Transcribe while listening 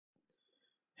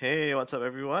Hey, what's up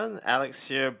everyone? Alex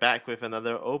here, back with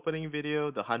another opening video.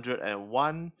 The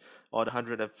 101 or the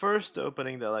 101st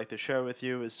opening that I'd like to share with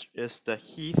you is the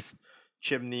Heath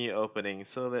Chimney opening.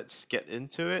 So let's get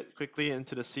into it, quickly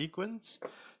into the sequence.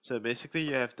 So basically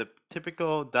you have the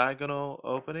typical diagonal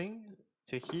opening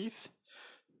to Heath.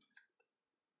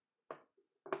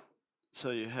 So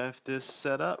you have this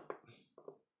set up.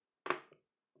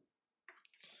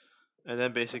 And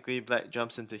then basically black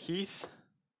jumps into Heath.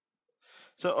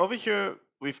 So over here,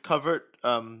 we've covered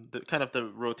the kind of the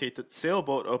rotated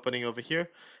sailboat opening over here,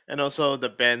 and also the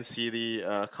Ben Seeley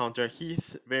counter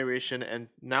Heath variation. And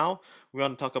now we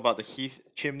want to talk about the Heath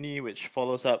Chimney, which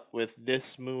follows up with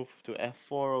this move to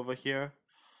f4 over here.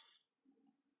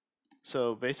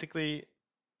 So basically,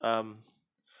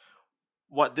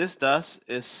 what this does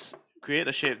is create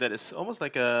a shape that is almost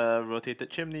like a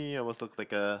rotated chimney, almost looks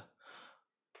like a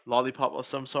lollipop of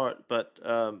some sort, but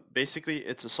basically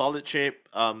it's a solid shape.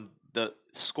 The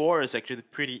score is actually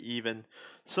pretty even.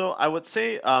 So I would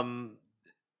say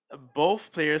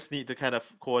both players need to kind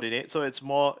of coordinate. So it's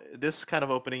more, this kind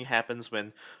of opening happens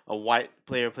when a white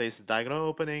player plays the diagonal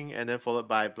opening and then followed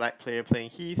by a black player playing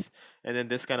Heath, and then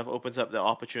this kind of opens up the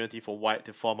opportunity for white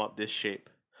to form up this shape.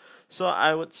 So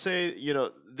I would say,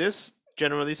 this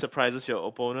generally surprises your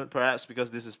opponent, perhaps because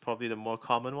this is probably the more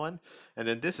common one, and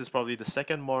then this is probably the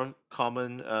second more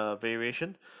common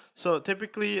variation. So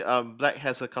typically, black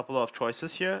has a couple of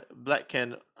choices here. Black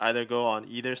can either go on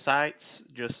either sides,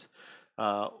 just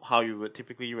how you would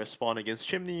typically respond against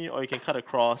chimney, or you can cut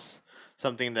across,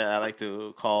 something that I like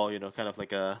to call, kind of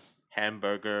like a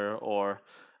hamburger or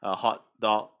a hot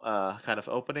dog kind of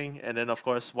opening. And then of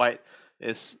course, white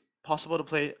is possible to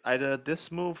play either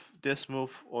this move,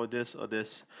 or this or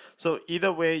this. So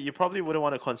either way, you probably wouldn't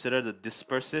want to consider the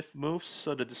dispersive moves.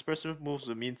 So the dispersive moves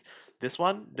would mean this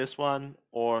one,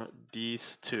 or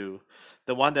these two.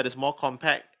 The one that is more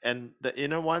compact and the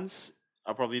inner ones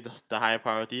are probably the higher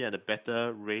priority and the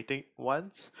better rating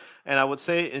ones. And I would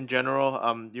say in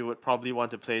general, you would probably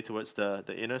want to play towards the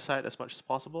inner side as much as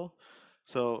possible.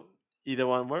 So either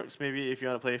one works. Maybe if you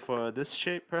want to play for this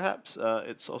shape, perhaps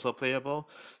it's also playable.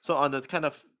 So on the kind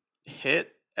of head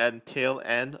and tail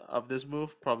end of this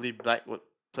move, probably black would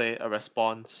play a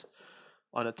response.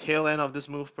 On the tail end of this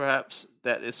move, perhaps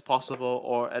that is possible,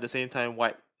 or at the same time,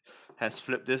 white has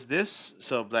flipped this,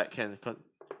 so black can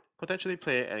potentially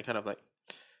play and kind of like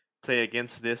play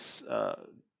against this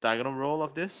diagonal roll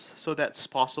of this, so that's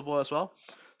possible as well.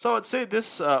 So I would say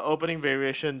this opening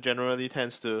variation generally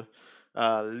tends to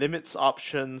limits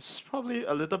options probably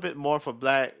a little bit more for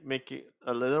black, make it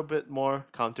a little bit more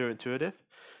counterintuitive.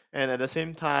 And at the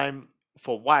same time,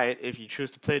 for white, if you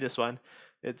choose to play this one,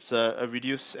 it's a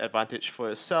reduced advantage for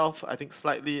yourself, I think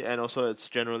slightly, and also it's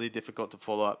generally difficult to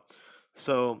follow up.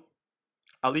 So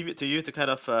I'll leave it to you to kind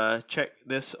of check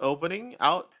this opening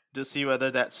out to see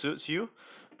whether that suits you.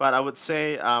 But I would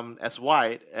say, as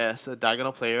white, as a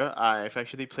diagonal player, I've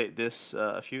actually played this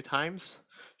a few times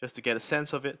just to get a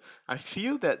sense of it. I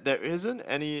feel that there isn't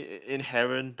any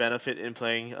inherent benefit in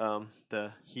playing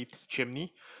the Heath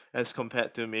Chimney as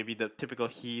compared to maybe the typical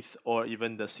Heath or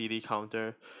even the CD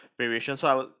counter variation. So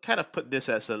I would kind of put this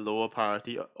as a lower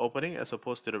priority opening as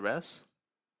opposed to the rest.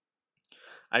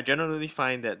 I generally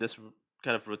find that this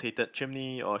kind of rotated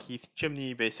chimney or Heath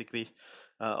Chimney basically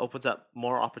opens up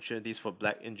more opportunities for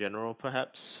black in general,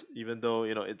 perhaps, even though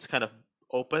it's kind of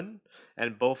open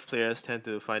and both players tend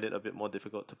to find it a bit more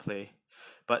difficult to play.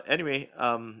 But anyway,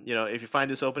 if you find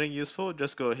this opening useful,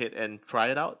 just go ahead and try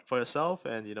it out for yourself,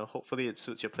 and hopefully it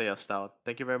suits your player style.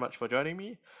 Thank you very much for joining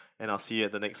me, and I'll see you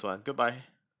at the next one. Goodbye.